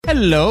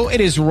Hello, it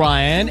is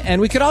Ryan,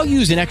 and we could all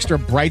use an extra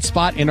bright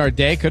spot in our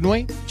day, couldn't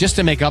we? Just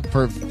to make up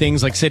for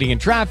things like sitting in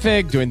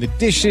traffic, doing the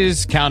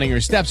dishes, counting your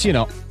steps, you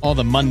know, all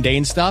the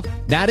mundane stuff.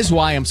 That is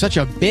why I'm such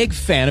a big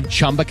fan of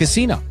Chumba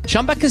Casino.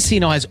 Chumba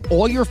Casino has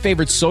all your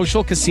favorite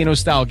social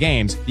casino-style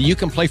games that you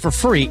can play for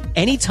free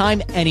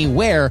anytime,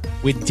 anywhere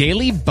with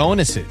daily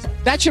bonuses.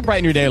 That should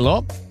brighten your day a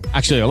little.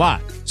 Actually, a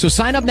lot. So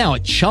sign up now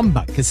at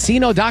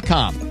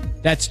ChumbaCasino.com.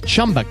 That's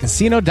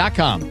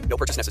ChumbaCasino.com. No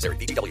purchase necessary.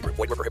 VGW Group.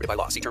 Void where prohibited by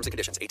law. See terms and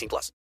conditions.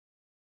 18+.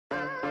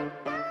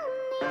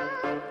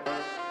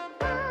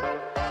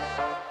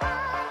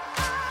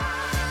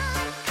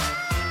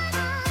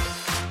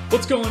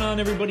 What's going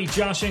on, everybody?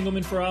 Josh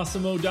Engelman for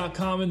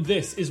Awesemo.com, and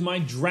this is my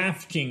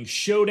DraftKings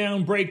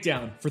Showdown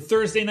Breakdown for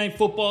Thursday Night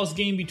Football's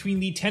game between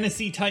the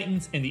Tennessee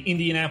Titans and the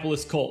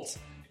Indianapolis Colts.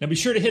 Now be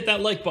sure to hit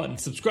that like button,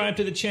 subscribe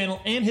to the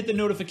channel, and hit the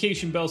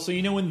notification bell so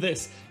you know when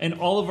this and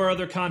all of our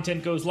other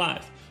content goes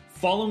live.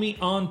 Follow me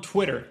on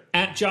Twitter,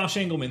 at Josh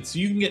Engelman, so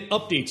you can get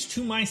updates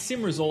to my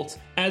sim results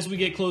as we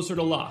get closer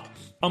to lock.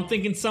 I'm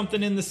thinking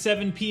something in the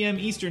 7 p.m.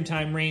 Eastern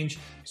time range,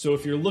 so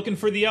if you're looking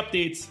for the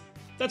updates,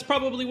 that's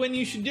probably when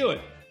you should do it.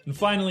 And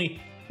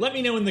finally, let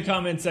me know in the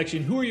comment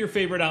section who are your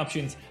favorite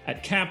options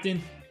at captain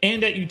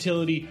and at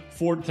utility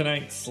for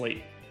tonight's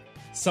slate.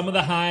 Some of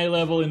the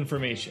high-level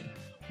information.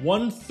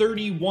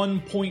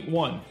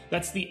 131.1,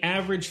 that's the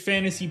average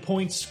fantasy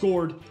points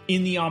scored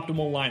in the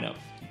optimal lineup.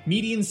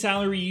 Median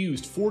salary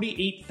used,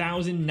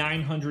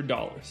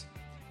 $48,900.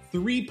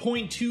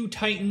 3.2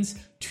 Titans,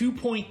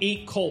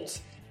 2.8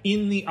 Colts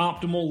in the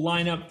optimal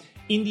lineup.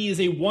 Indy is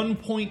a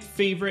 1-point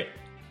favorite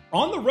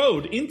on the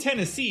road in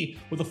Tennessee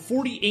with a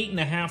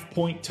 48.5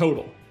 point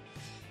total.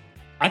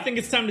 I think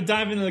it's time to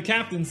dive into the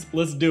captains.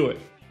 Let's do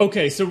it.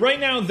 Okay, so right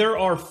now there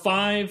are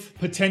 5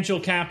 potential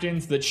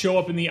captains that show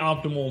up in the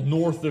optimal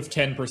north of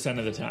 10%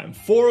 of the time.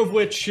 4 of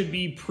which should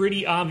be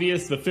pretty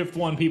obvious. The 5th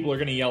one people are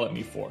going to yell at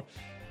me for.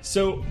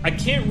 So I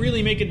can't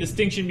really make a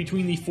distinction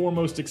between the 4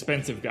 most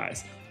expensive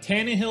guys.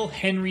 Tannehill,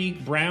 Henry,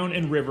 Brown,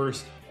 and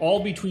Rivers,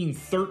 all between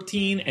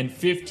 13 and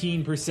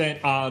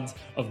 15% odds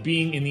of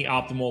being in the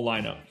optimal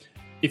lineup.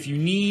 If you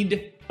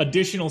need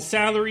additional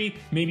salary,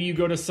 maybe you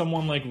go to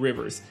someone like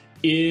Rivers.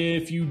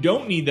 If you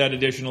don't need that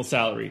additional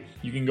salary,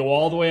 you can go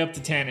all the way up to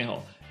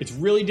Tannehill. It's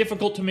really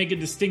difficult to make a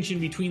distinction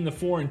between the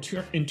 4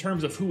 in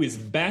terms of who is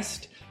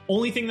best.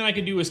 Only thing that I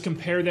can do is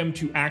compare them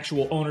to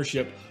actual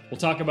ownership. We'll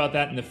talk about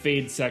that in the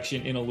fade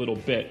section in a little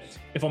bit.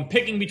 If I'm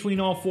picking between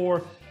all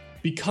 4,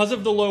 because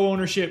of the low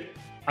ownership,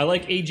 I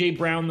like A.J.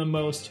 Brown the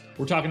most.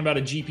 We're talking about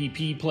a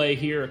GPP play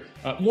here,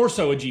 more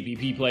so a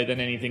GPP play than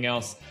anything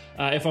else.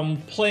 If I'm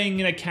playing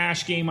in a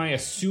cash game, I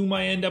assume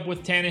I end up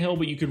with Tannehill,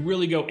 but you could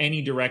really go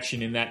any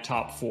direction in that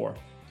top 4.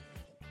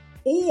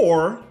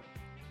 Or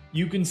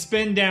you can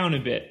spend down a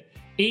bit.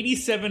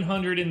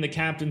 $8,700 in the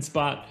captain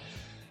spot.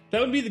 That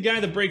would be the guy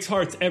that breaks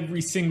hearts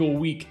every single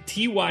week.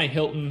 T.Y.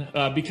 Hilton,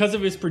 because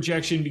of his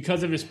projection,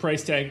 because of his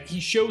price tag, he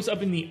shows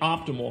up in the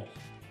optimal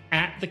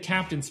at the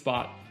captain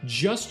spot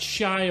just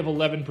shy of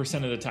 11%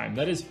 of the time.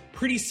 That is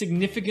pretty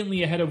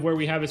significantly ahead of where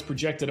we have his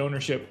projected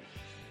ownership.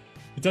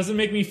 It doesn't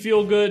make me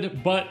feel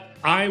good, but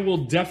I will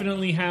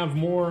definitely have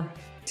more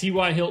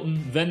T.Y.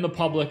 Hilton than the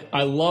public.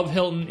 I love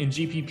Hilton in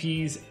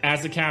GPPs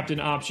as a captain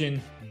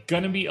option.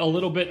 Gonna be a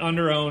little bit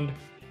underowned.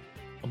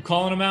 I'm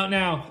calling him out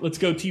now. Let's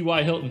go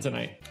T.Y. Hilton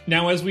tonight.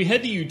 Now, as we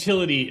head to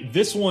utility,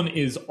 this one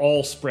is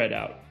all spread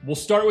out. We'll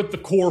start with the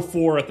core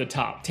 4 at the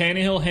top.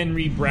 Tannehill,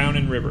 Henry, Brown,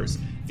 and Rivers.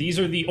 These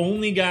are the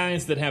only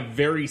guys that have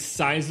very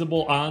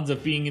sizable odds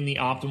of being in the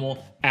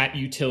optimal at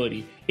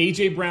utility.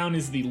 A.J. Brown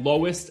is the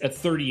lowest at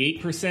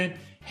 38%.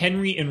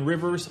 Henry and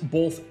Rivers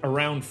both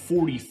around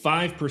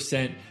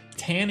 45%.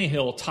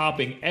 Tannehill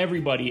topping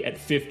everybody at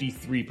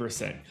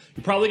 53%.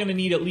 You're probably going to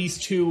need at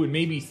least 2 and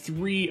maybe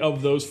 3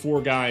 of those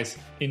 4 guys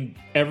in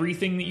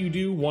everything that you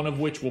do, one of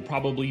which will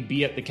probably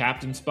be at the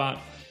captain spot.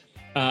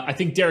 I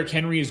think Derrick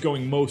Henry is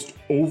going most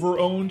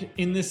over-owned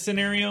in this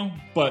scenario,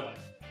 but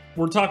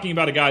we're talking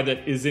about a guy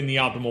that is in the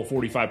optimal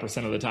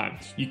 45% of the time.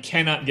 You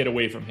cannot get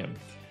away from him.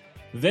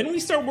 Then we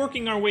start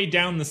working our way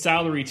down the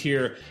salary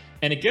tier,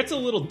 and it gets a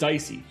little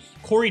dicey.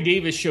 Corey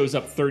Davis shows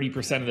up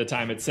 30% of the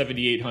time at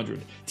 $7,800.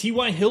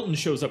 T.Y. Hilton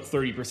shows up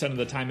 30% of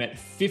the time at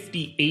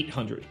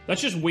 $5,800.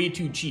 That's just way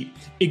too cheap.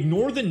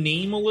 Ignore the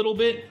name a little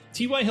bit.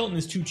 T.Y. Hilton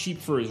is too cheap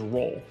for his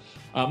role.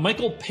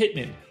 Michael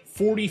Pittman,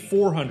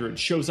 $4,400,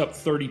 shows up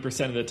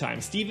 30% of the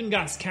time. Steven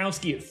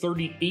Gostkowski at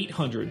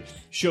 $3,800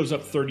 shows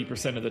up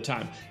 30% of the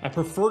time. I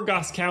prefer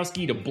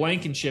Gostkowski to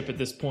Blankenship at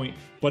this point,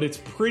 but it's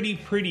pretty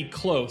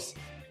close.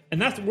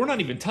 And we're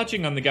not even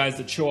touching on the guys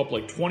that show up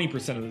like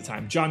 20% of the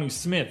time. Jonnu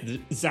Smith,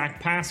 Zach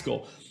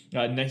Pascal,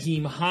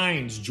 Naheem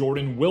Hines,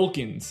 Jordan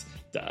Wilkins,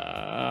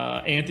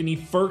 Anthony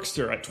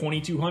Ferkster at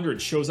 $2,200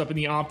 shows up in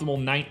the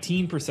optimal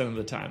 19% of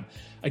the time.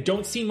 I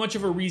don't see much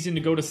of a reason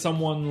to go to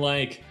someone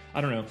like,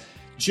 I don't know,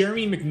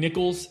 Jeremy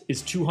McNichols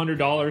is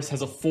 $200,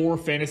 has a 4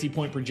 fantasy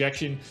point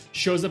projection,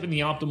 shows up in the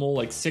optimal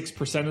like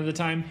 6% of the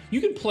time. You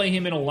can play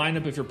him in a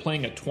lineup if you're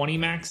playing a 20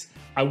 max.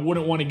 I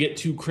wouldn't want to get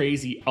too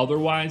crazy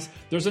otherwise.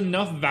 There's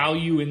enough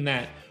value in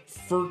that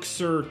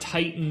Ferkser,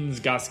 Titans,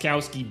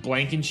 Gostkowski,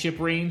 Blankenship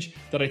range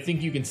that I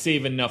think you can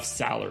save enough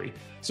salary.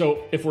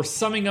 So if we're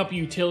summing up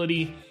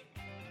utility,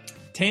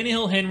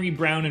 Tannehill, Henry,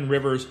 Brown, and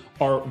Rivers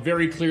are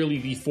very clearly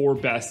the four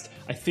best.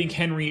 I think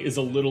Henry is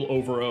a little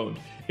overowned.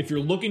 If you're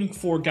looking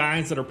for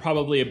guys that are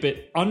probably a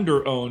bit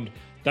underowned,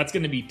 that's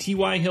going to be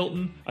T.Y.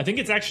 Hilton. I think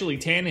it's actually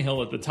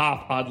Tannehill at the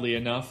top, oddly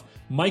enough.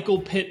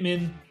 Michael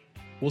Pittman.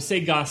 We'll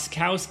say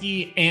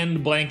Gostkowski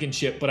and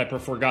Blankenship, but I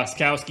prefer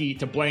Gostkowski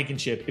to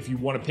Blankenship if you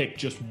want to pick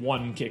just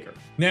one kicker.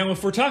 Now,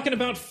 if we're talking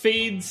about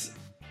fades,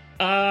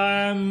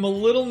 I'm a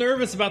little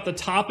nervous about the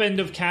top end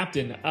of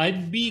captain.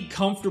 I'd be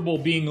comfortable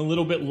being a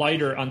little bit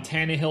lighter on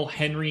Tannehill,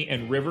 Henry,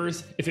 and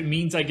Rivers if it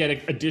means I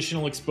get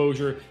additional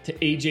exposure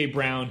to A.J.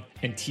 Brown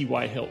and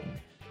T.Y. Hilton.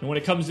 And when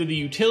it comes to the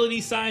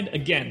utility side,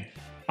 again,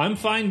 I'm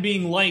fine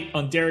being light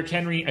on Derrick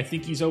Henry. I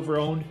think he's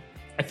overowned.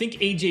 I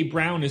think A.J.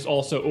 Brown is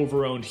also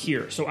overowned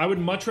here. So I would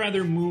much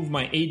rather move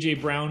my A.J.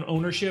 Brown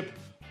ownership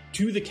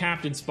to the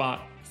captain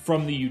spot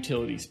from the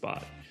utility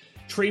spot.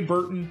 Trey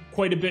Burton,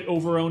 quite a bit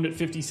overowned at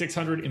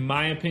 5,600 in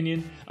my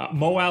opinion.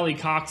 Mo Alley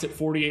Cox at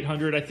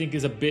 4,800 I think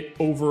is a bit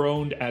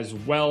overowned as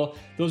well.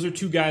 Those are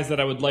two guys that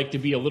I would like to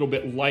be a little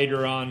bit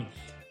lighter on.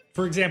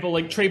 For example,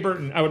 like Trey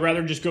Burton, I would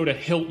rather just go to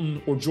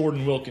Hilton or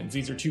Jordan Wilkins.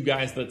 These are two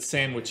guys that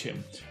sandwich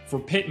him. For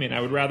Pittman,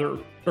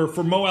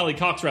 for Mo Alley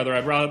Cox rather,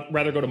 I'd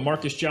rather go to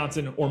Marcus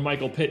Johnson or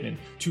Michael Pittman,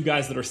 two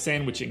guys that are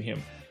sandwiching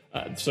him.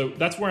 So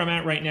that's where I'm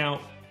at right now.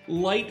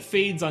 Light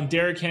fades on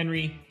Derrick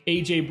Henry,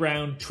 A.J.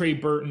 Brown, Trey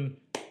Burton,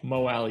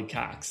 Mo Alley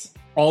Cox.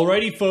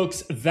 Alrighty,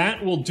 folks,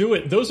 that will do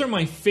it. Those are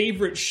my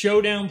favorite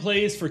showdown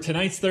plays for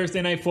tonight's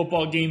Thursday night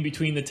football game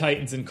between the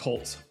Titans and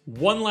Colts.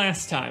 One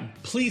last time,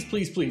 please,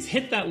 please, please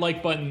hit that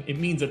like button. It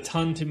means a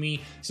ton to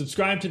me.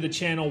 Subscribe to the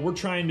channel. We're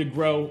trying to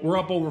grow. We're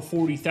up over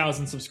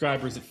 40,000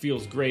 subscribers. It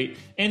feels great.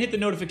 And hit the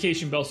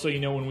notification bell so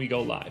you know when we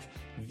go live.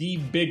 The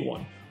big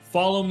one.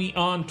 Follow me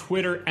on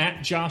Twitter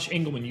at Josh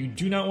Engelman. You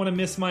do not want to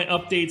miss my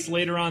updates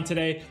later on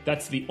today.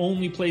 That's the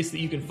only place that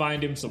you can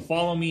find him. So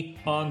follow me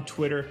on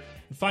Twitter.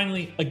 And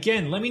finally,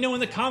 again, let me know in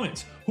the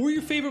comments, who are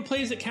your favorite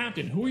plays at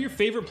captain? Who are your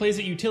favorite plays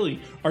at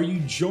utility? Are you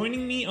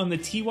joining me on the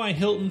T.Y.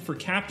 Hilton for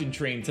captain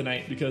train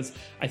tonight? Because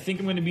I think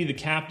I'm going to be the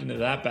captain of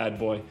that bad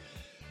boy.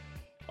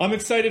 I'm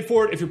excited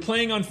for it. If you're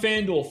playing on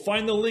FanDuel,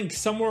 find the link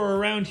somewhere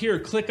around here.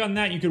 Click on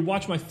that. You can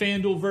watch my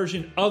FanDuel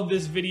version of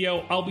this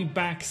video. I'll be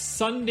back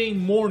Sunday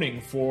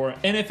morning for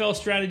NFL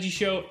Strategy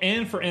Show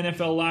and for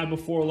NFL Live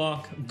Before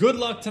Lock. Good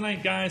luck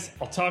tonight, guys.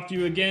 I'll talk to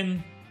you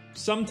again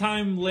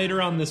sometime later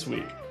on this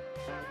week.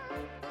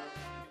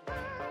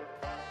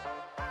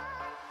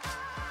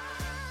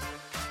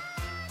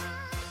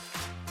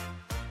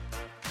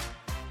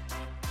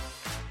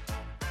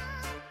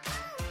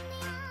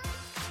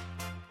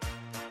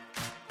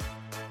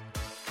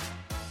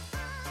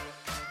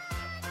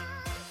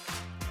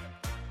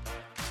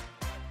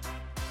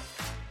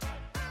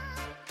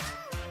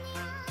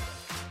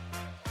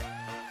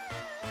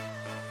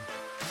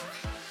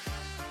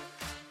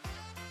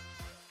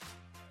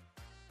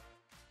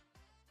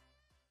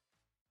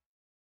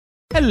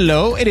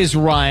 Hello, it is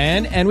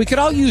Ryan, and we could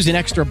all use an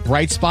extra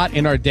bright spot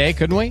in our day,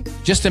 couldn't we?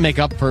 Just to make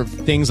up for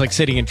things like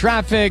sitting in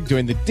traffic,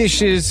 doing the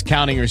dishes,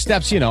 counting your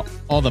steps,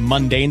 all the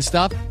mundane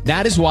stuff.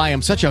 That is why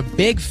I'm such a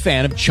big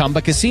fan of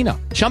Chumba Casino.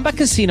 Chumba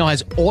Casino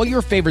has all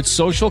your favorite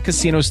social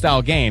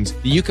casino-style games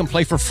that you can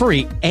play for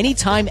free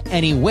anytime,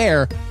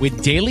 anywhere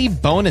with daily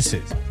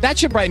bonuses. That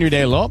should brighten your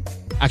day a little.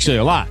 Actually,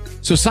 a lot.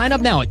 So sign up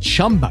now at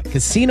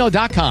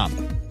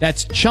ChumbaCasino.com.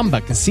 That's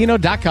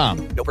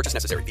ChumbaCasino.com. No purchase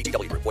necessary.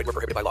 VGW Group. Void where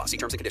prohibited by law. See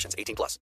terms and conditions. 18+.